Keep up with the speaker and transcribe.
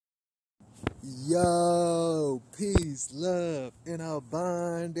Yo, peace, love, and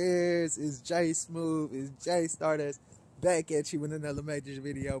abundance. It's Jay Smooth, it's Jay Stardust, back at you with another major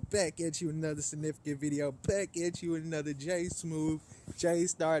video, back at you with another significant video, back at you with another Jay Smooth, Jay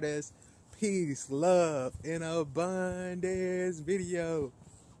Stardust, peace, love, and abundance video.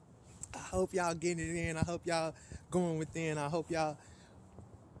 I hope y'all getting it in. I hope y'all going within. I hope y'all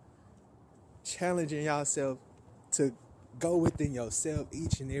challenging yourself to go within yourself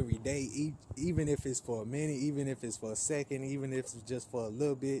each and every day, even if it's for a minute, even if it's for a second, even if it's just for a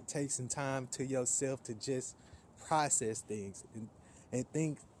little bit. Take some time to yourself to just process things and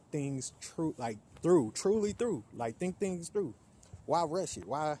think things truly through. Like, think things through. Why rush it?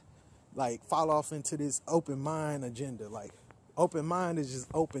 Why fall off into this open mind agenda? Like, open mind is just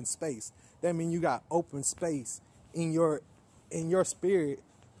open space. That means you got open space in your spirit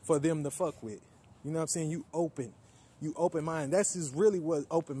for them to fuck with. You know what I'm saying? You open mind. That's just really what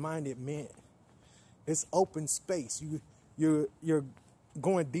open-minded meant. It's open space. You're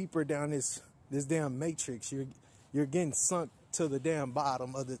going deeper down this damn matrix. You're getting sunk to the damn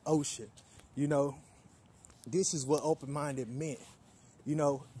bottom of the ocean. You know, this is what open-minded meant. You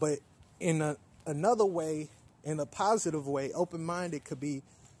know, but in another way, in a positive way, open-minded could be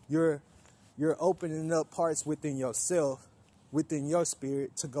you're opening up parts within yourself, within your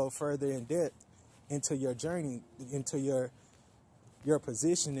spirit, to go further in depth into your journey, into your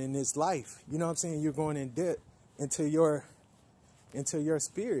position in this life. You know what I'm saying? You're going in depth into your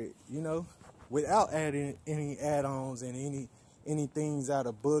spirit, you know, without adding any add-ons and any things out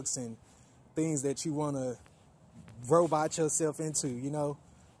of books and things that you want to robot yourself into, you know,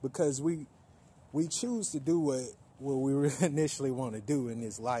 because we choose to do what we initially want to do in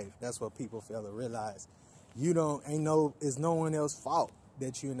this life. That's what people fail to realize. It's no one else's fault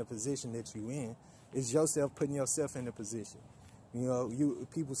that you're in the position that you're in. It's yourself putting yourself in a position. You know,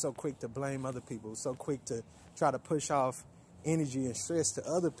 people so quick to blame other people, so quick to try to push off energy and stress to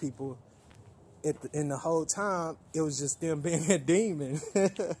other people. And the whole time, it was just them being a demon.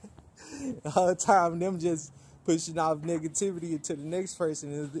 The whole time, them just pushing off negativity into the next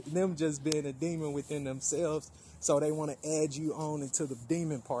person, and them just being a demon within themselves. So they want to add you on into the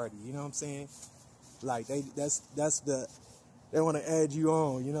demon party. You know what I'm saying? Like they want to add you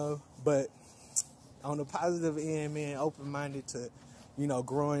on, you know. But on the positive end, man, open-minded to, you know,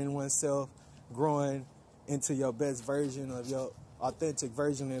 growing oneself, growing into your best version of your authentic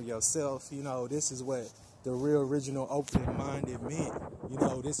version of yourself. You know, this is what the real original open-minded meant. You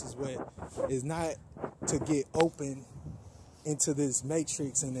know, this is what is not to get open into this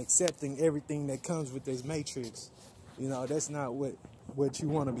matrix and accepting everything that comes with this matrix. You know, that's not what you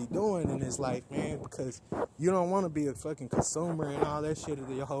want to be doing in this life, man, because you don't want to be a fucking consumer and all that shit of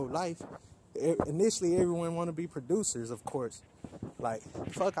your whole life. Initially, everyone want to be producers, of course. Like,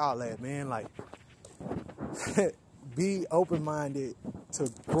 fuck all that, man. Like, be open-minded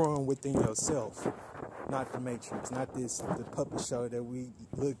to growing within yourself, not the Matrix, not the puppet show that we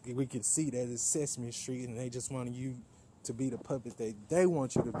can see that is Sesame Street, and they just want you to be the puppet that they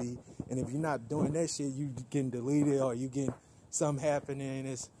want you to be. And if you're not doing that shit, you getting deleted or you getting something happening.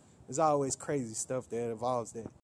 It's always crazy stuff that involves that.